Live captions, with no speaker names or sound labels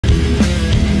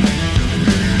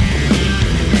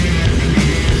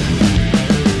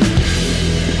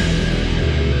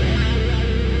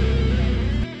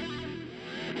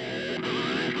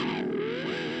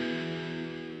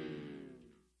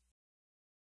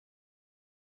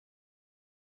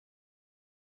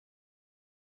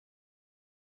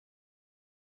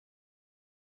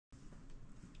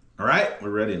All right, we're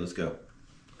ready. Let's go.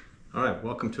 All right,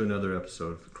 welcome to another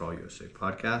episode of the Crawl USA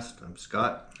podcast. I'm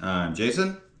Scott. I'm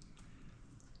Jason.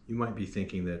 You might be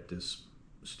thinking that this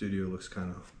studio looks kind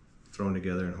of thrown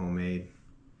together and homemade.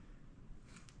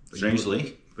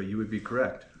 Strangely. But you would be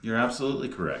correct. You're absolutely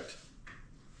correct.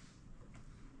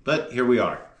 But here we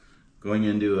are, going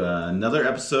into another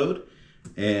episode.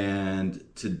 And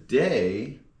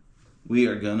today we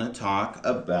are going to talk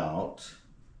about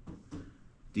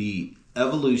the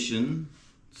evolution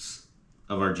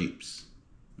of our Jeeps,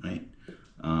 right?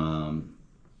 Some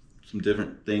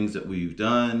different things that we've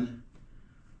done.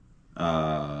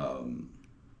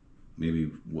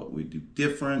 Maybe what we do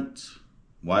different,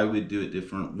 why we do it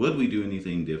different, would we do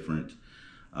anything different?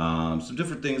 Some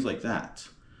different things like that.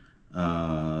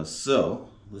 So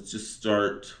let's just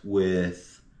start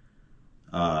with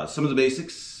some of the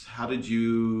basics. How did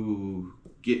you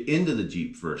get into the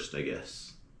Jeep first, I guess?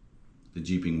 The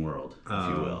Jeeping world, if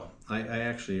you will. I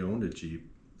actually owned a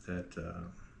Jeep that I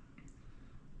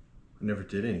never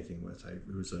did anything with.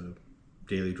 It was a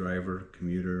daily driver,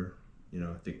 commuter.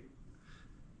 I think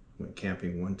went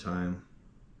camping one time,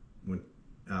 went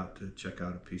out to check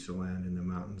out a piece of land in the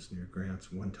mountains near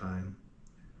Grants one time.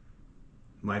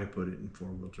 Might have put it in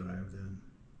four-wheel drive then.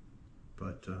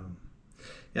 But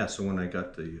so when I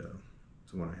got the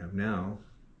one I have now,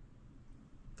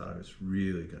 thought I was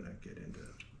really going to get into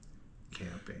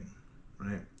camping,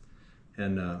 right?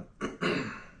 And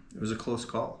it was a close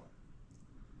call.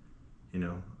 I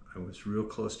was real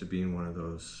close to being one of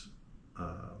those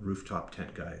rooftop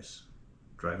tent guys,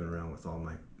 driving around with all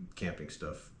my camping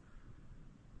stuff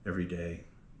every day,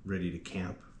 ready to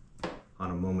camp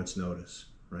on a moment's notice,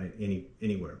 right?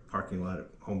 Anywhere, parking lot at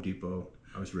Home Depot,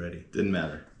 I was ready. Didn't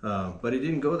matter. But it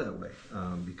didn't go that way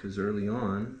because early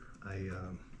on, I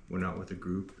went out with a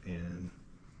group and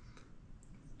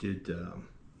did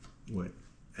what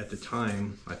at the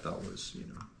time I thought was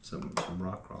some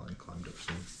rock crawling, climbed up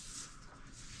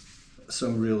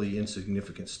some really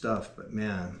insignificant stuff, but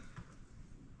man,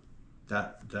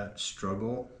 that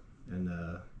struggle and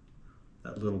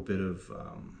that little bit of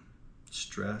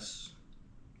stress,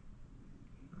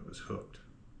 I was hooked.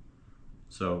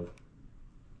 So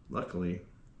luckily,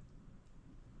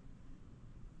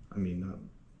 I mean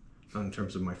not in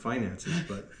terms of my finances,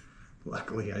 but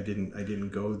luckily I didn't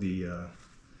go the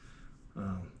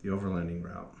overlanding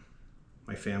route.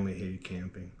 My family hated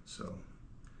camping, so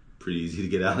pretty easy to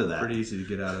get out of that. Pretty easy to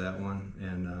get out of that one,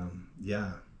 and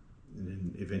and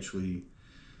then eventually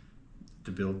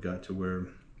the build got to where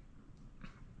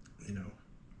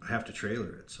I have to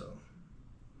trailer it, so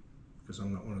because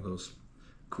I'm not one of those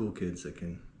cool kids that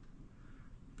can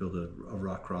build a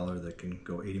rock crawler that can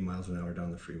go 80 miles an hour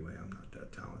down the freeway. I'm not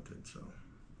that talented, so.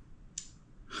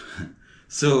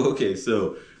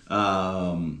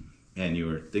 And you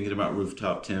were thinking about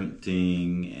rooftop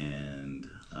tenting and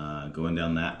going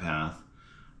down that path.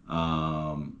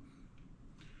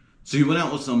 So you went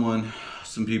out with some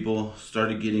people,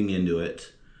 started getting into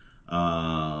it.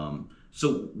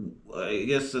 So I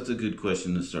guess that's a good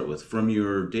question to start with. From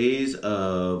your days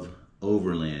of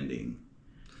overlanding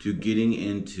to getting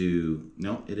into,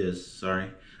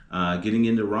 getting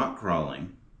into rock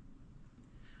crawling,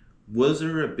 was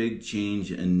there a big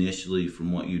change initially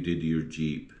from what you did to your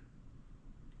Jeep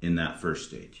in that first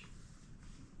stage?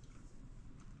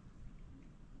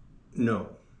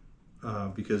 No,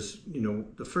 because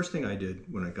the first thing I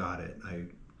did when I got it, I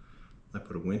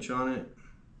put a winch on it,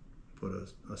 put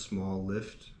a small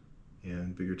lift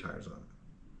and bigger tires on it,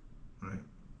 right?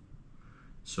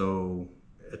 So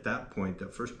at that point,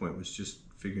 that first point was just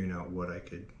figuring out what I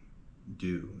could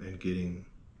do and getting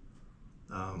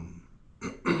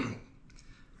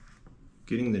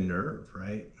getting the nerve,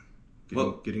 right?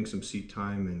 Getting some seat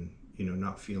time and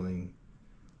not feeling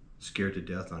scared to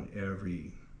death on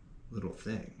every little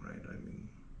thing, right? I mean,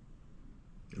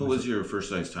 what was your first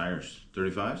size tires?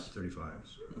 35s?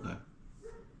 35s. Okay.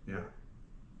 Yeah.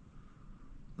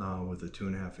 With a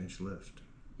 2.5-inch lift.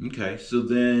 Okay, so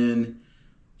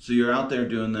you're out there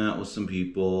doing that with some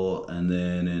people, and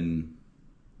then in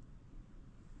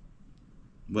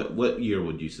what year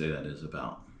would you say that is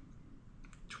about?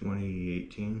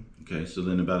 2018. Okay, so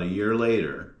then about a year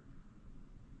later,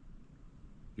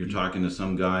 you're talking to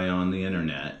some guy on the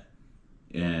internet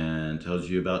and tells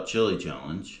you about Chili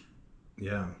Challenge.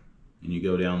 Yeah. And you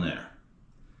go down there.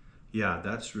 Yeah,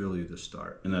 that's really the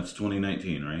start. And that's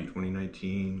 2019, right?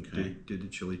 2019, okay. did the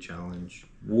Chili Challenge.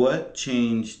 What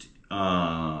changed?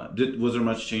 Was there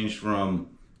much change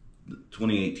from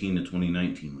 2018 to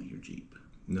 2019 with your Jeep?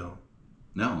 No.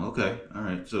 No, okay. All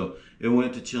right. So it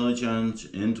went to Chili Challenge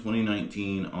in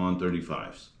 2019 on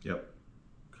 35s. Yep.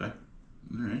 Okay.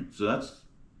 All right. So that's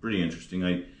pretty interesting.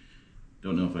 I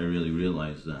don't know if I really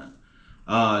realized that.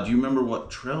 Do you remember what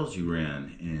trails you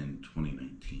ran in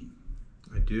 2019?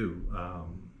 I do.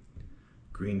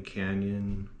 Green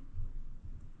Canyon,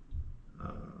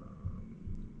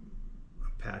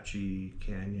 Apache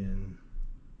Canyon.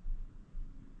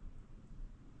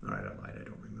 All right, I lied. I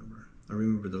don't remember. I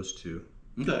remember those two.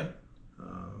 Okay. Do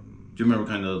you remember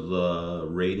kind of the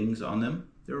ratings on them?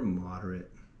 They were moderate.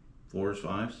 4s,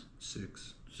 5s?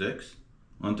 6. 6?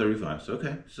 On 35s.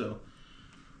 Okay.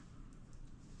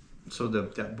 So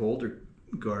that Boulder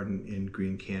Garden in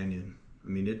Green Canyon, I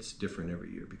mean, it's different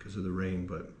every year because of the rain,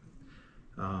 but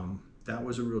that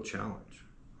was a real challenge,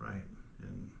 right?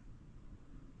 And,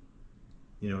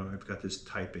 I've got this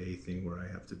type A thing where I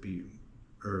have to be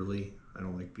early. I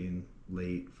don't like being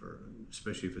late,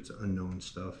 especially if it's unknown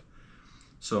stuff.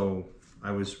 So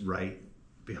I was right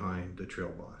behind the trail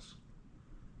boss.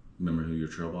 Remember who your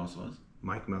trail boss was?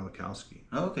 Mike Malachowski.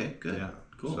 Oh, okay. Good. Yeah.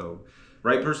 Cool. So,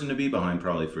 right person to be behind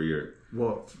probably for your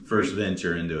first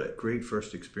venture into it. Great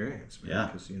first experience, man. Yeah.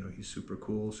 Because, he's super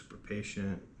cool, super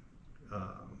patient,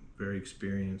 very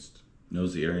experienced.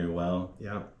 Knows the area well.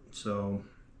 Yeah. So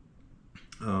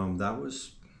that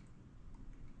was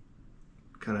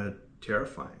kind of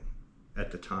terrifying at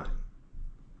the time.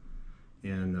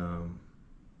 And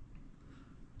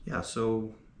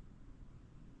so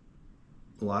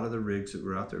a lot of the rigs that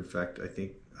were out there, in fact, I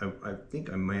think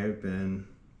I may have been,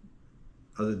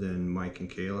 other than Mike and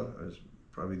Kayla, I was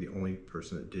probably the only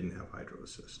person that didn't have hydro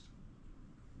assist,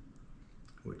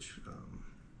 which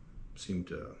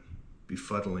seemed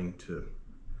befuddling to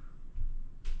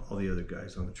all the other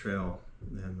guys on the trail.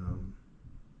 And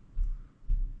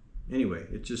anyway,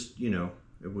 it just,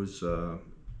 it was a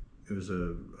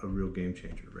real game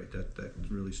changer, right? That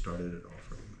really started it all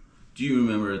for me. Do you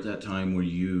remember at that time, were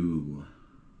you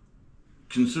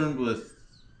concerned with,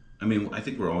 I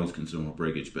think we're always concerned with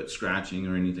breakage, but scratching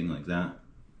or anything like that?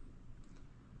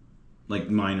 Like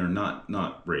minor,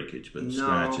 not breakage, but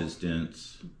scratches,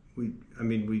 dents.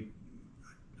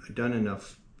 I'd done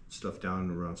enough stuff down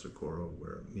around Socorro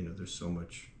where, there's so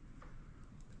much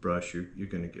brush, you're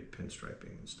going to get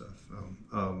pinstriping and stuff.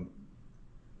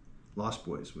 Lost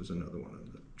Boys was another one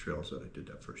of the trails that I did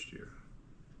that first year.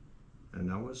 And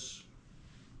that was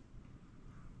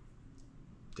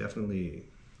definitely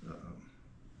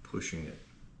pushing it.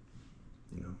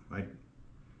 I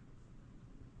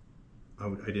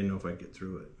didn't know if I'd get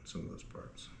through it, some of those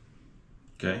parts.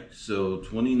 Okay, so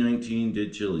 2019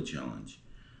 did Chili Challenge.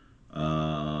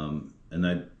 And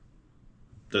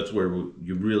that's where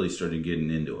you really started getting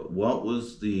into it. What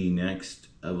was the next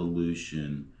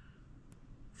evolution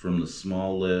from the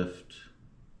small lift,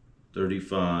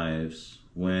 35s,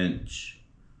 winch,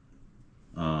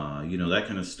 that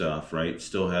kind of stuff, right?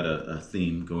 Still had a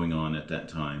theme going on at that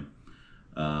time,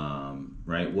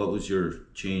 right? What was your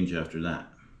change after that?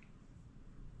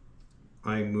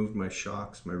 I moved my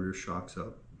rear shocks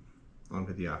up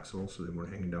onto the axle so they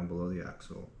weren't hanging down below the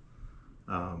axle.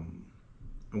 I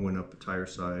went up a tire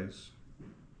size.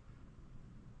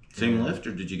 Same lift,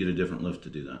 or did you get a different lift to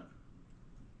do that?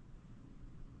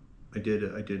 I did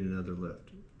another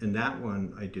lift, and that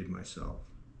one I did myself.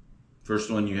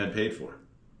 First one you had paid for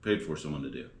someone to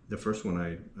do. The first one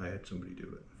I had somebody do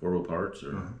it. 4-wheel parts,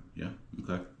 or yeah,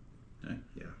 okay.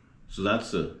 Yeah. So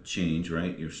that's a change,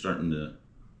 right? You're starting to.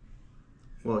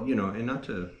 Well, and not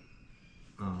to,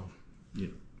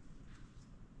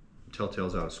 tell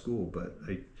tales out of school, but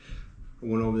I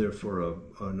went over there for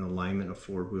an alignment,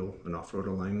 an off-road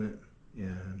alignment,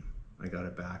 and I got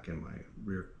it back, and my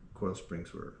rear coil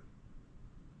springs were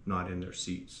not in their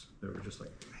seats. They were just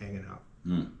like hanging out.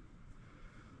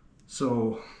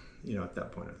 So, at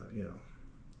that point I thought,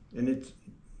 and it's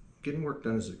getting work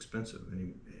done is expensive.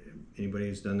 Anybody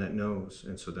who's done that knows.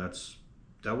 And so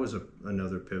that was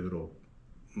another pivotal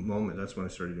moment. That's when I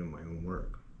started doing my own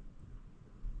work.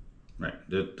 Right.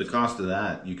 The cost of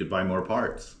that, you could buy more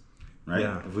parts, right?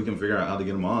 Yeah. If we can figure out how to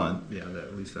get them on. Yeah,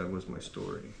 at least that was my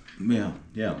story. Yeah.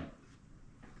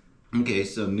 Okay,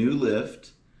 so new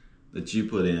lift that you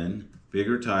put in,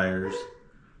 bigger tires.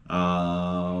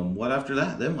 What after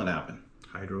that? Then what happened?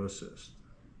 Hydro assist.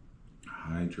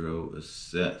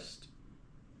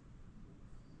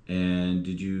 And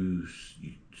did you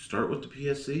start with the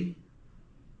PSC?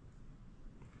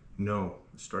 No,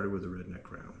 I started with a redneck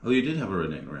ram. Oh, you did have a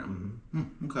redneck ram.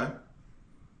 Mm-hmm. Okay.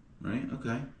 Right.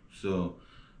 Okay. So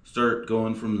start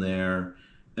going from there,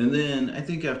 and then I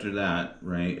think after that,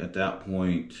 right at that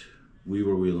point, we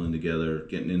were wheeling together,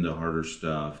 getting into harder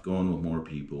stuff, going with more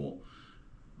people.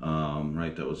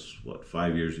 Right. That was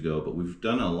 5 years ago, but we've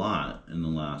done a lot in the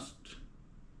last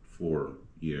 4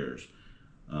 years.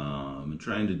 and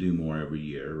trying to do more every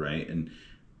year, right? And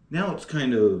now it's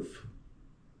kind of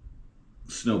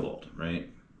snowballed,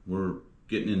 right? We're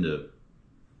getting into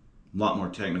a lot more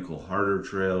technical, harder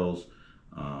trails.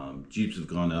 Jeeps have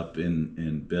gone up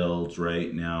in builds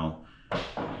right now.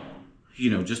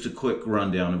 Just a quick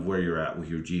rundown of where you're at with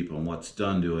your Jeep and what's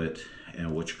done to it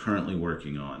and what you're currently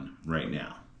working on right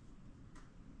now.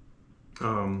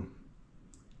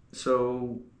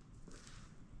 So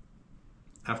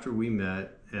after we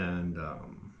met and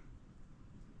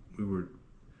we were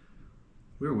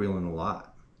wheeling a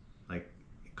lot, like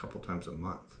a couple times a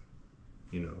month,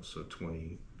 so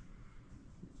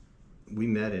we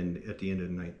met at the end of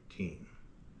 19,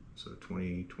 so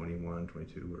 20, 21,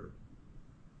 22,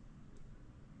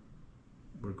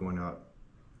 we're going out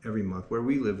every month. Where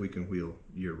we live, we can wheel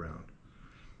year round,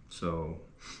 so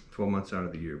 12 months out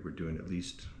of the year we're doing at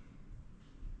least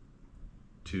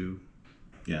two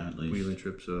at least wheeling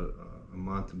trips a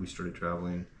month. And we started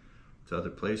traveling to other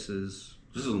places.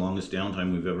 This is the longest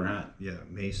downtime we've ever had. Yeah,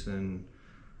 Mason,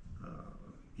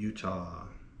 Utah,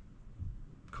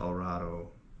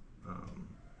 Colorado,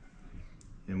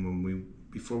 and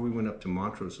before we went up to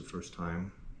Montrose the first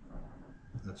time,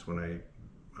 that's when I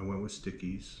went with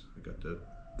Stickies. I got the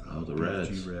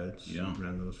Reds. Reds. Yeah,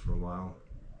 ran those for a while,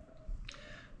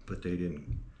 but they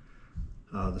didn't.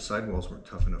 The sidewalls weren't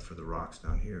tough enough for the rocks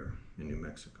down here in New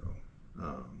Mexico.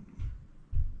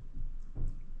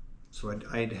 So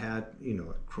I'd had,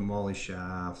 chromoly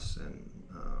shafts and,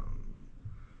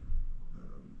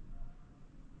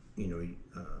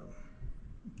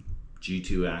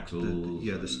 G2 axles.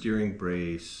 The steering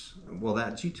brace. Well,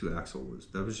 that G2 axle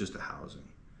was just a housing,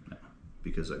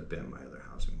 because I bent my other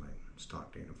housing, my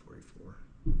stock Dana 44.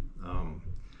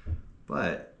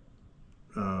 But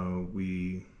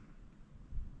we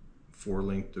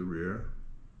 4-linked the rear,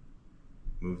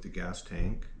 moved the gas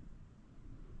tank,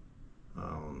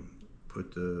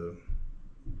 put the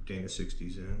Dana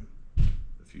 60s in,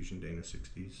 the Fusion Dana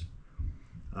 60s.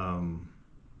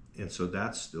 And so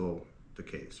that's still the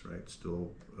case, right?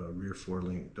 Still rear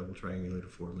 4-link, double triangulated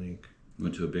 4-link.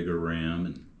 Went to a bigger ram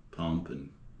and pump and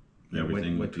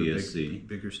everything with PSC. To a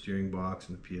bigger steering box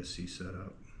and the PSC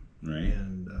setup. Right.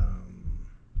 And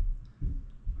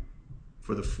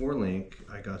for the 4-link,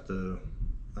 I got the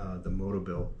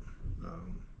Motobilt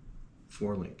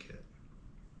 4-link kit.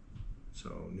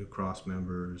 So new cross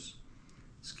members,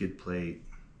 skid plate,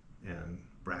 and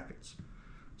brackets.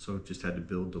 So just had to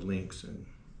build the links and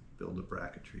build the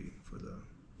bracketry for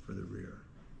the rear.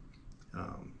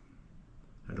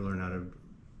 Had to learn how to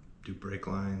do brake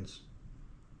lines.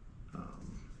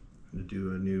 Had to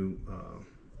do a new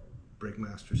brake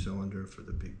master cylinder for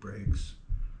the big brakes.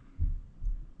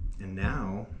 And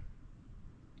now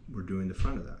we're doing the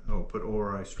front of that. Oh, put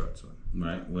ORI struts on.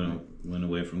 Right. Went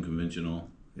away from conventional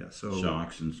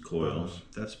shocks and coils.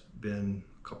 That's been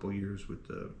a couple years with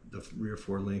the rear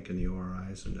 4-link and the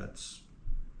ORIs, and that's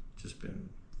just been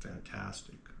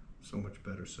fantastic. So much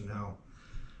better. So now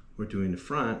we're doing the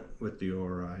front with the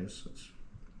ORIs. That's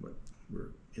what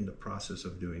we're in the process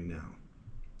of doing now.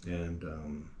 And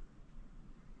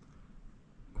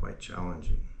quite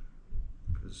challenging,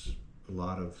 because a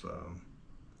lot of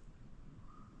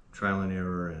trial and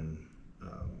error and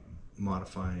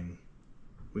modifying.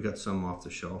 We got some off the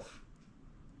shelf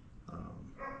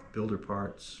builder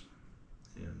parts,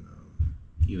 and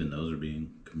even those are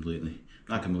being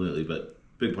not completely, but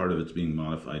big part of it's being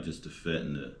modified just to fit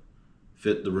and to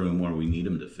fit the room where we need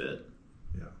them to fit.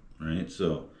 Yeah. Right.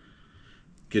 So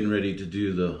getting ready to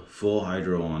do the full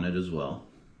hydro on it as well.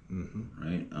 Mm-hmm.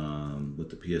 Right. With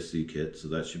the PSC kit, so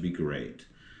that should be great.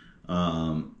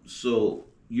 So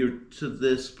you're to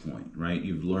this point, right?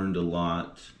 You've learned a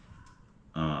lot,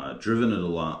 driven it a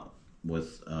lot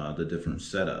with the different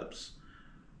setups.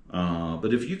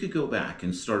 But if you could go back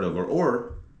and start over,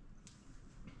 or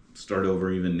start over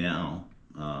even now,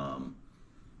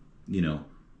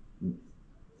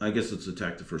 I guess let's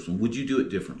attack the first one. Would you do it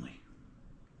differently?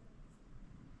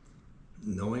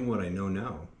 Knowing what I know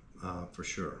now, for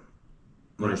sure.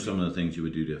 What are some of the things you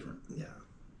would do different? Yeah.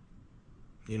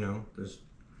 There's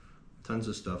tons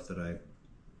of stuff that I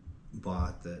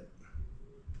bought that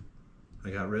I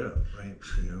got rid of, right?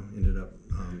 Ended up,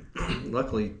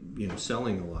 luckily,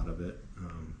 selling a lot of it.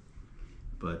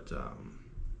 But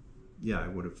I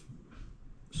would have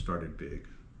started big.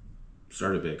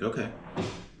 Started big, okay.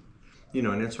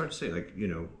 And it's hard to say,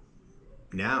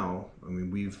 now,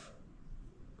 we've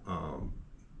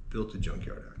built a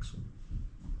junkyard axle.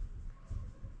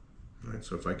 Right?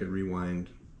 So if I could rewind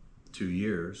 2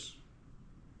 years,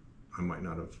 I might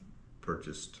not have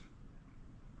purchased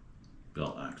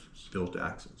built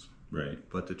axles, Right.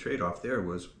 But the trade-off there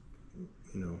was,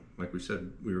 like we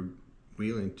said, we were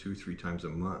wheeling 2-3 times a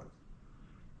month.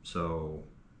 So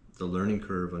the learning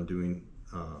curve on doing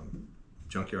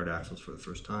junkyard axles for the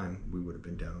first time, we would have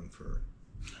been down for,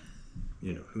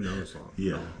 who knows long.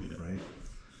 Yeah. Right.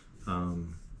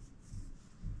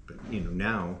 But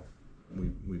now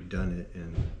we've done it,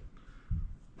 and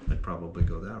I'd probably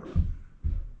go that route.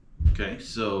 Okay,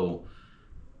 so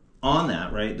on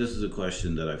that, right, this is a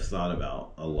question that I've thought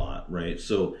about a lot, right?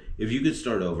 So if you could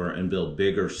start over and build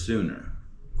bigger sooner,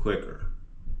 quicker,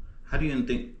 how do you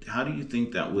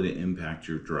think that would impact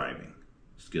your driving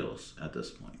skills at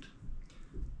this point?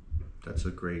 That's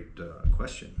a great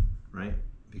question, right?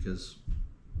 Because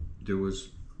there was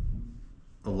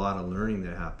a lot of learning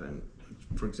that happened.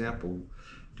 For example,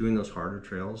 doing those harder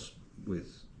trails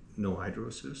with no hydro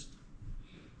assist,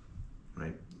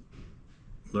 right?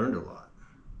 Learned a lot,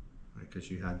 right? Because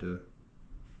you had to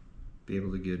be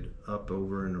able to get up,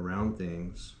 over, and around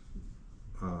things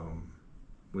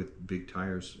with big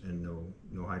tires and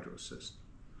no hydro assist.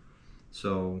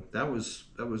 So that was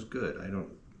good. I don't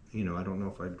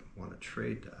know if I'd want to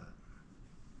trade that.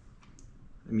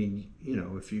 I mean,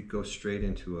 if you go straight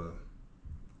into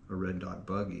a red dot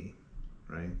buggy,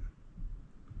 right?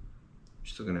 You're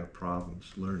still gonna have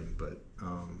problems learning, but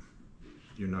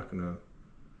you're not gonna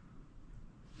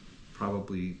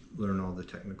probably learn all the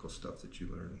technical stuff that you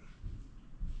learn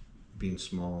being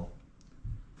small,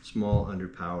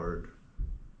 underpowered,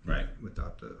 right?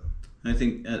 Without the. I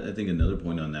think another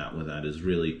point on that with that is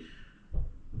really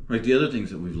right. The other things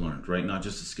that we've learned, right? Not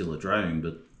just the skill of driving,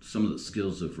 but some of the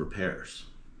skills of repairs,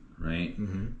 right?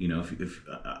 Mm-hmm. If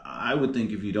I would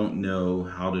think if you don't know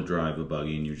how to drive a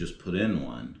buggy and you're just put in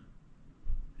one,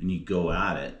 and you go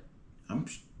at it,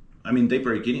 they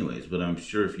break anyways, but I'm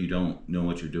sure if you don't know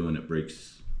what you're doing, it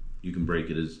breaks. You can break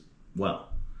it as well,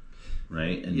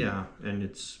 right? And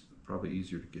it's probably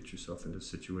easier to get yourself into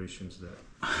situations that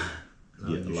a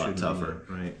lot tougher,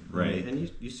 right?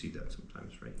 And you see that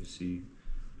sometimes, right? You see.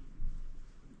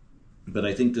 But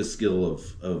I think the skill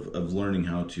of learning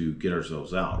how to get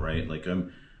ourselves out, right? Like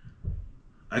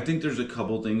I think there's a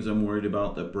couple things I'm worried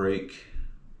about that break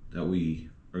that we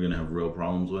are going to have real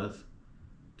problems with,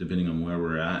 depending on where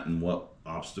we're at and what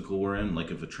obstacle we're in.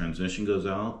 Like if a transmission goes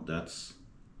out, that's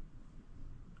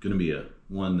going to be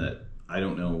one that I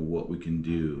don't know what we can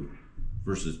do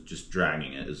versus just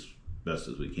dragging it as best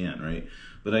as we can, right?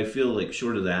 But I feel like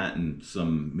short of that and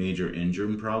some major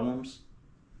engine problems,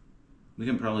 we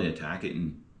can probably attack it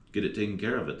and get it taken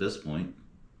care of at this point,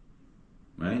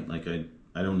 right? Like I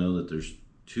don't know that there's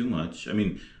too much. I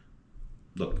mean,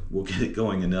 look, we'll get it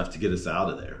going enough to get us out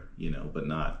of there, but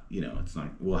not, it's not,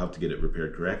 we'll have to get it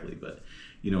repaired correctly. But,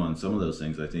 on some of those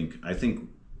things, I think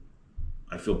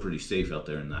I feel pretty safe out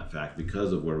there in that fact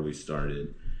because of where we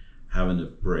started, having to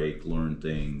break,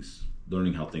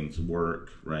 learning how things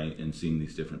work, right? And seeing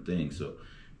these different things. So,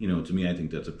 to me, I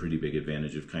think that's a pretty big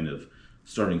advantage of kind of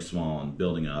starting small and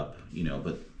building up,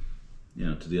 but,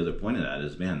 to the other point of that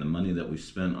is, man, the money that we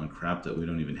spent on crap that we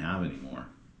don't even have anymore.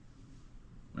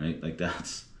 Right? Like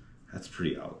that's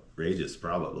pretty outrageous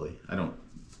probably. I don't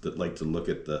like to look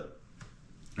at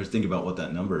or think about what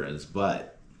that number is,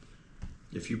 but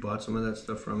if you bought some of that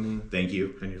stuff from me, thank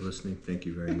you. And you're listening, thank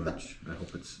you very much. I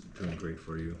hope it's doing great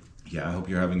for you. Yeah, I hope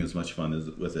you're having as much fun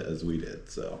with it as we did.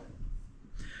 So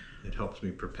it helps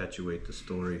me perpetuate the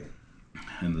story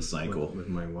and the cycle with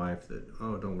my wife that,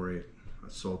 oh, don't worry, I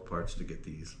sold parts to get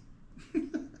these.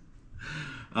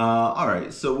 All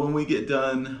right, so when we get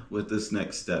done with this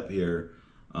next step here,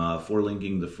 for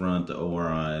linking the front, the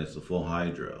ORIs, the full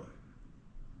hydro,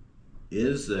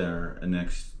 is there a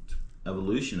next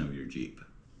evolution of your Jeep?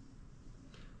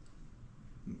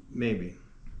 Maybe.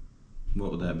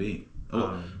 What would that be?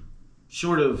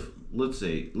 Short of, let's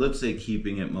say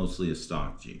keeping it mostly a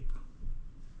stock Jeep.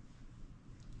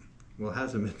 Well, it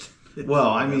hasn't been. Well,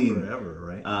 I mean,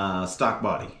 forever, right? Stock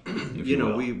body.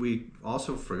 We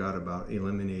also forgot about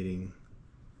eliminating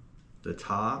the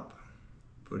top,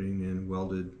 putting in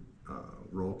welded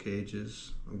roll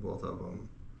cages on both of them.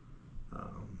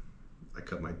 I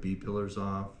cut my B pillars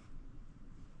off.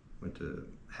 Went to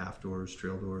half doors,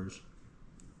 trail doors.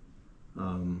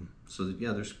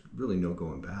 There's really no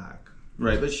going back.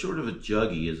 Right, but short of a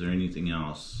Juggy, is there anything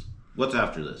else? What's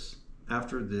after this?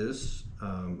 After this,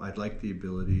 I'd like the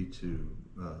ability to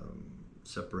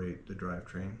separate the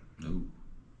drivetrain. Ooh.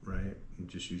 Right, and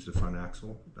just use the front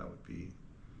axle. That would be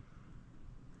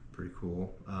pretty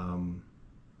cool.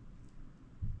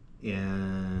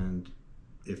 And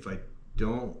if I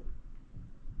don't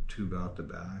tube out the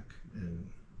back and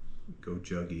go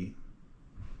Juggy,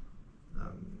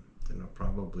 then I'll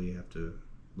probably have to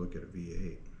look at a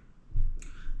V8.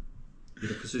 You know,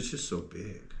 because it's just so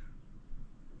big.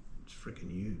 It's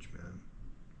freaking huge, man.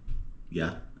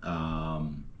 Yeah.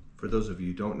 For those of you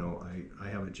who don't know, I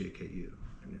have a JKU,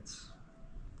 and it's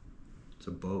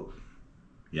a boat.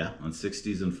 Yeah, on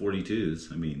 60s and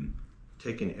 42s. I mean,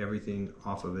 Taking everything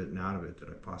off of it and out of it that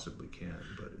I possibly can,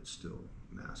 but it's still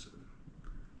massive.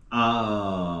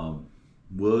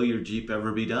 will your Jeep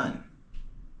ever be done?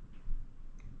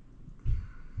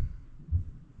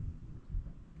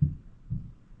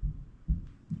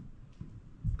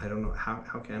 I don't know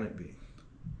how can it be,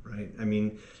 right? I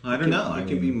mean, I don't know. It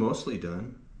can be mostly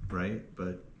done, right?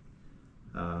 But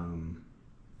I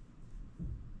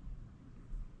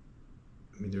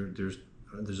mean, there's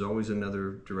always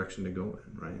another direction to go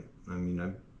in, right? I mean,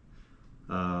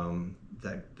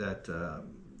 that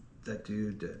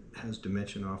dude that has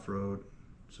Dimension Off-Road,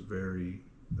 is a very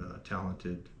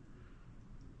talented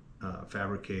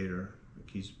fabricator. Like,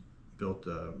 he's built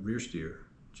a rear steer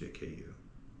JKU.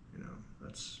 You know,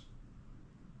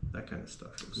 that kind of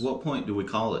stuff. At what point do we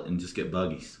call it and just get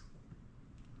buggies?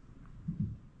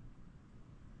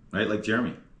 Right, like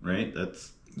Jeremy, right?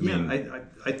 That's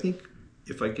I think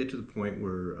if I get to the point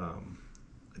where I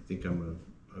think I'm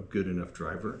a good enough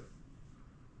driver,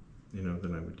 you know,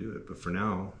 then I would do it. But for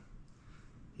now,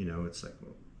 you know, it's like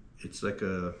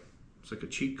a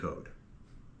cheat code,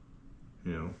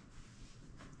 you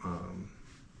know.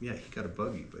 Yeah, he got a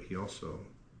buggy, but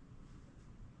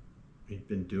he'd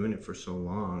been doing it for so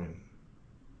long,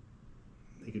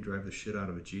 and he could drive the shit out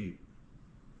of a Jeep,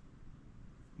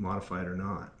 modified or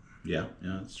not. Yeah,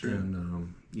 that's true.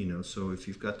 And you know, so if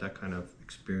you've got that kind of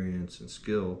experience and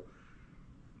skill,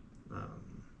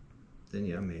 then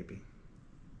yeah, maybe.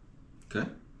 Okay.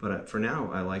 But for now,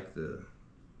 I like the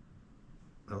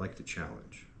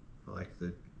challenge. I like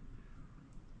that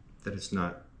it's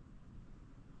not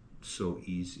so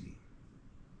easy.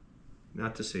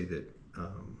 Not to say that,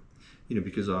 you know,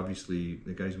 because obviously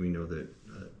the guys we know that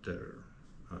are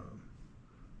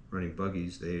running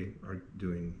buggies, they are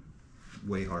doing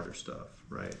way harder stuff,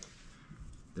 right?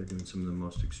 They're doing some of the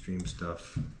most extreme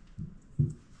stuff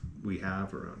we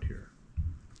have around here,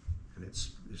 and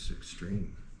it's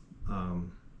extreme.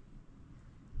 So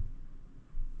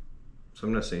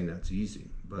I'm not saying that's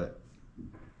easy, but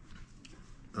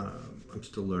I'm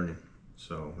still learning.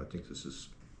 So I think this is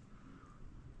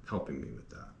helping me with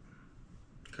that.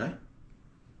 Okay.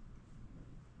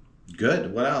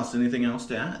 Good. What else? Anything else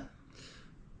to add?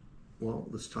 Well,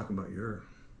 let's talk about your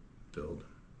build.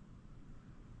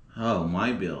 Oh,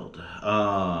 my build.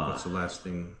 What's the last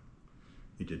thing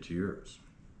you did to yours?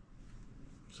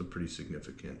 So pretty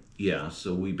significant. Yeah,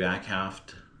 so we back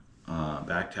halved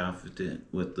it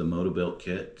with the Motobuilt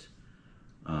kit.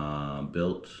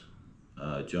 Built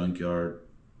junkyard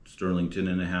Sterling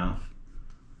 10.5.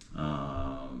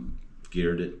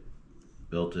 Geared it,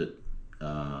 built it,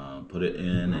 put it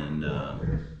in, and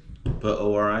put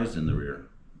ORIs in the rear,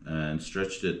 and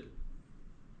stretched it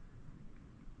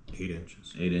 8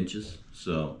 inches. 8 inches.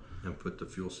 So, and put the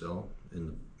fuel cell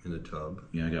in the tub.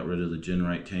 Yeah, I got rid of the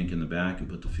Genrite tank in the back and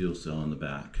put the fuel cell in the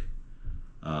back.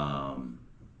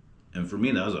 And for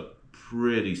me, that was a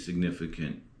pretty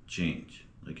significant change.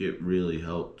 Like, it really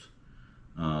helped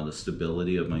the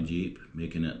stability of my Jeep,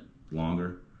 making it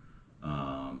longer.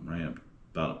 Right, I'm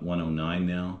about 109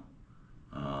 now.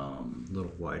 A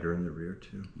little wider in the rear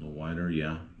too. A little wider,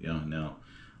 yeah, now.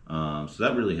 So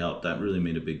that really helped. That really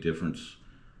made a big difference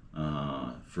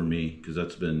for me, because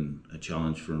that's been a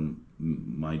challenge for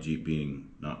my Jeep being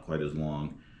not quite as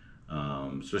long.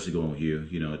 Especially going with you,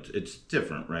 you know, it's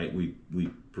different, right? We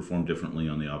perform differently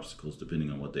on the obstacles depending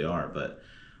on what they are, but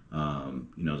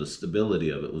you know, the stability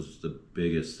of it was the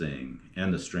biggest thing,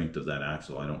 and the strength of that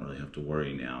axle. I don't really have to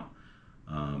worry now,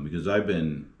 because I've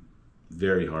been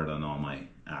very hard on all my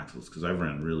axles, because I've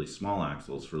ran really small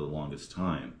axles for the longest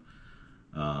time,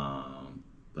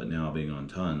 but now being on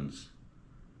tons,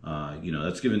 you know,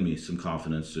 that's given me some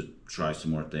confidence to try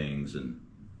some more things and,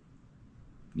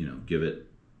 you know, give it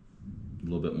a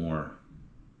little bit more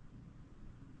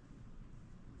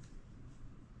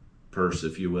purse,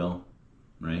 if you will,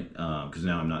 right? Because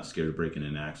now I'm not scared of breaking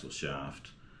an axle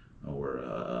shaft or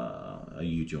a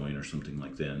U-joint or something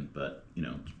like that. But, you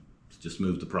know, just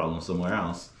move the problem somewhere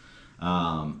else.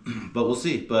 But we'll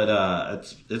see. But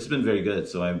it's been very good.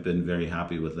 So I've been very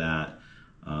happy with that.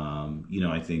 You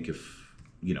know, I think if,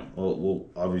 you know, well,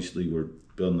 obviously we're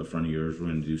building the front of yours. We're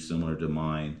going to do similar to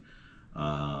mine.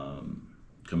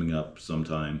 Coming up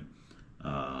sometime,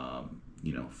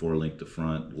 you know, 4-link to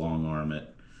front, long arm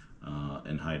it,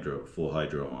 and full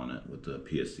hydro on it with the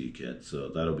PSC kit. So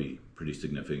that'll be pretty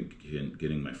significant,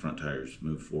 getting my front tires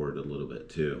moved forward a little bit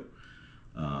too.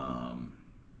 I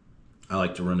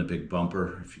like to run a big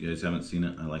bumper. If you guys haven't seen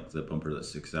it, I like the bumper that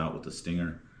sticks out with the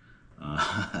stinger.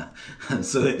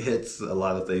 So it hits a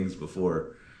lot of things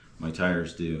before my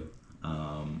tires do.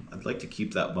 I'd like to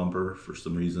keep that bumper for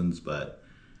some reasons, but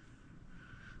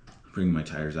bringing my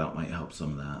tires out might help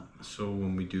some of that. So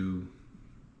when we do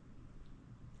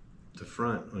the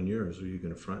front on yours, are you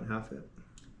going to front half it?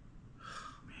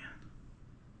 Oh, man.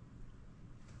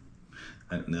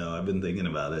 I don't know. I've been thinking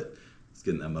about it. Just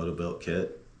getting that Motobilt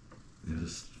kit,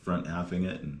 just front halving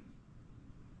it and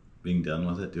being done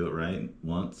with it. Do it right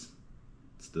once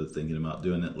instead of thinking about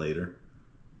doing it later.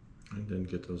 And then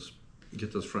get those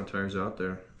front tires out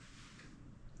there.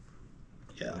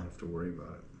 Yeah. You don't have to worry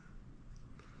about it.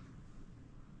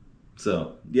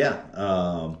 So, yeah.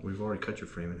 We've already cut your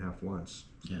frame in half once.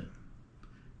 Yeah.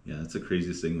 Yeah, that's the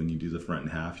craziest thing when you do the front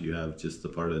and half. You have just the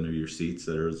part under your seats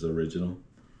that is original.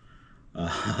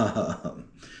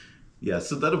 Yeah,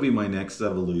 so that'll be my next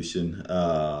evolution.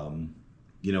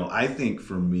 I think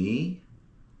for me,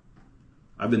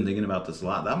 I've been thinking about this a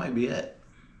lot. That might be it.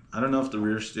 I don't know if the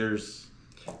rear steer's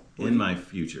in my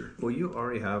future. Well, you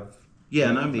already have... Yeah,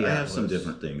 and I have Atlas. some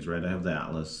different things, right? I have the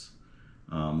Atlas,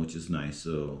 which is nice,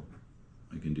 so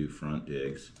I can do front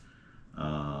digs.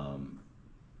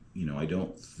 I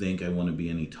don't think I want to be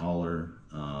any taller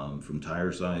from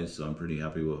tire size, so I'm pretty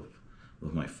happy with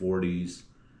my 40s.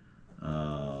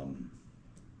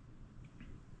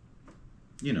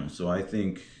 So I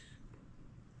think,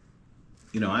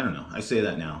 I don't know. I say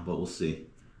that now, but we'll see,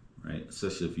 right?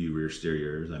 Especially if you rear steer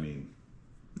yours. I mean,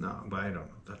 No, but I don't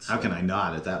know. That's how can I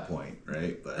not at that point,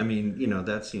 right? But I mean,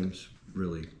 that seems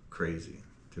really crazy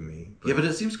to me. yeah, but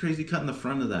it seems crazy cutting the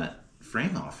front of that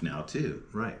frame off now too.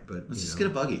 Right, but Let's just get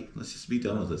a buggy. Let's just be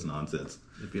done with this nonsense.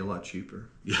 It'd be a lot cheaper.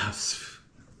 Yes.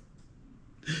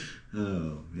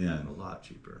 Oh man. A lot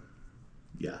cheaper.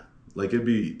 Yeah. Like it'd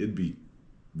be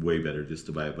way better just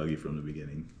to buy a buggy from the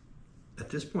beginning. At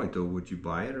this point, though, would you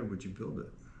buy it or would you build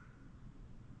it?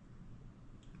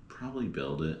 Probably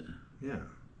build it. Yeah.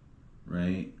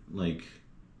 Right? Like,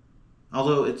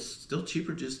 although it's still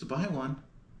cheaper just to buy one.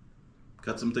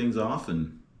 Cut some things off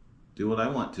and do what I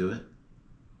want to it.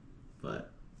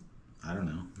 But I don't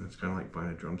know. It's kind of like buying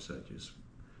a drum set. You just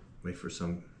wait for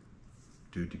some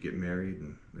dude to get married,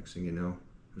 and next thing you know,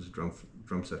 there's a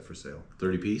drum set for sale.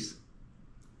 30 piece?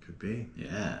 Could be.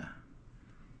 Yeah.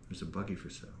 There's a buggy for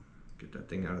sale. Get that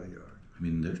thing out of the yard. I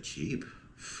mean, they're cheap.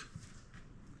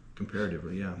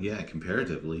 Comparatively, yeah. Yeah,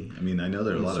 comparatively. I mean, I know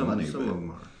they're a lot of money. Some but of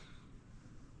them are.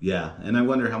 yeah, and I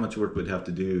wonder how much work we'd have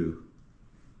to do,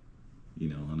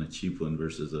 on a cheap one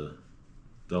versus a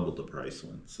double the price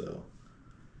one. So,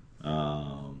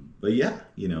 but yeah,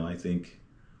 I think,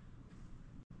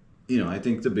 I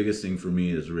think the biggest thing for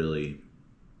me is really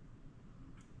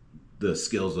the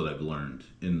skills that I've learned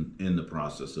in the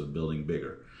process of building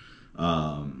bigger.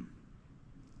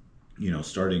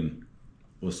 Starting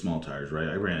with small tires, right?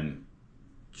 I ran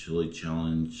Chili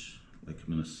Challenge, like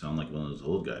I'm gonna sound like one of those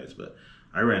old guys, but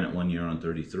I ran it 1 year on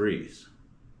 33s,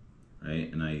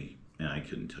 right? And I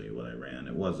couldn't tell you what I ran.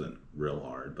 It wasn't real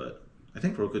hard, but I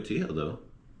think Rocotillo though.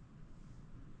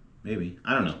 Maybe.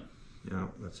 I don't know. Yeah,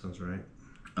 that sounds right.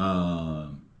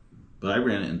 But I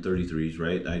ran it in 33s,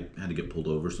 right? I had to get pulled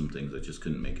over some things. I just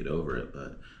couldn't make it over it,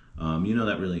 but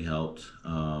that really helped.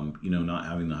 Not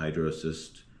having the hydro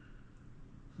assist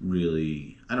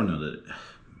really, I don't know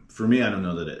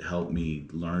that it helped me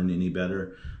learn any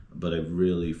better, but I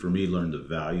really, for me, learned the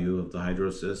value of the hydro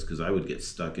assist, because I would get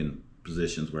stuck in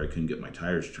positions where I couldn't get my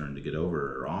tires turned to get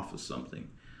over or off of something.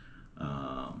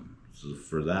 So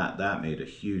for that made a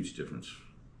huge difference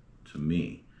to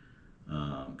me,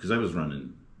 because I was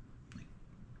running like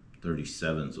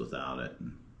 37s without it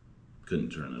and couldn't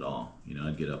turn at all.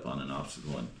 I'd get up on an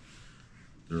obstacle and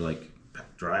they're like,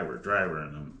 driver,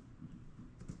 and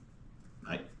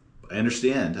I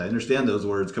understand those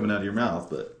words coming out of your mouth,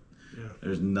 but yeah,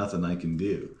 there's nothing I can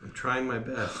do. I'm trying my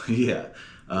best. Yeah.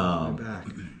 My back.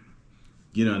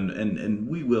 And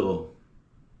we will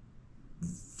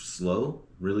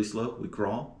really slow, we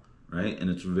crawl, right? And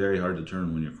it's very hard to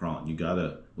turn when you're crawling. You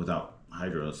gotta, without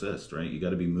hydro assist, right? You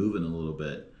gotta be moving a little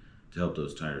bit to help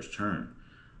those tires turn.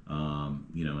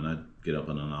 And I'd get up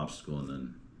on an obstacle and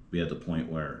then be at the point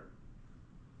where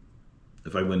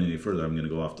if I went any further, I'm going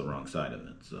to go off the wrong side of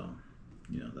it. So,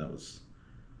 that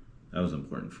was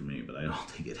important for me, but I don't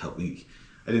think it helped me.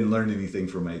 I didn't learn anything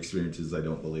from my experiences, I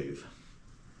don't believe,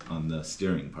 on the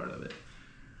steering part of it.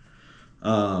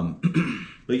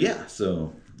 But yeah,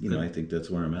 so, I think that's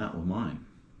where I'm at with mine.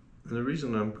 And the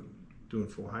reason I'm doing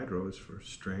full hydro is for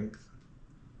strength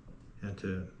and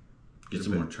to Get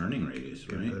some more turning radius,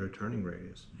 get right? better turning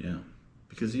radius. Yeah.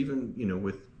 Because even, you know,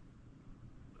 with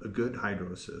a good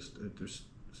hydro assist, there's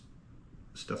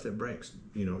stuff that breaks.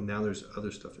 You know, now there's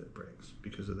other stuff that breaks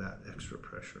because of that extra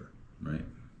pressure. Right.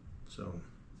 So.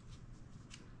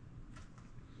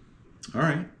 All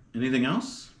right. Anything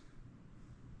else?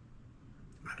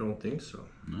 I don't think so.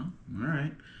 No? All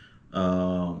right.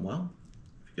 Well,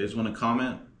 if you guys want to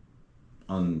comment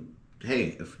on,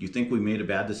 hey, if you think we made a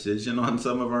bad decision on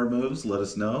some of our moves, let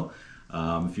us know.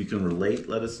 If you can relate,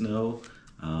 let us know.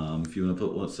 If you want to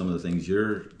put what some of the things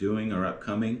you're doing or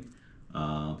upcoming,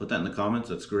 put that in the comments.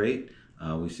 That's great.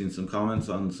 We've seen some comments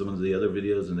on some of the other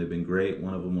videos, and they've been great.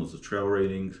 One of them was the trail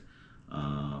ratings.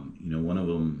 You know, one of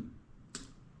them,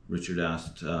 Richard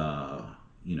asked,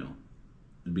 you know,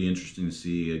 it'd be interesting to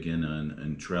see again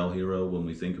in Trail Hero when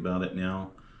we think about it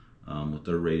now, with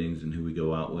their ratings and who we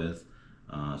go out with.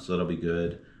 So that'll be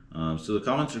good. So the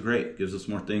comments are great. Gives us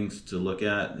more things to look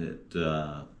at. It,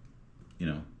 you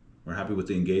know, we're happy with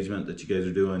the engagement that you guys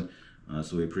are doing.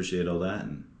 So we appreciate all that,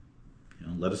 and you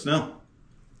know, let us know.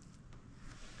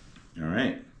 All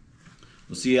right.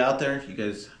 We'll see you out there. You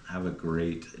guys have a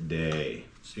great day.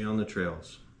 See you on the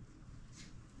trails.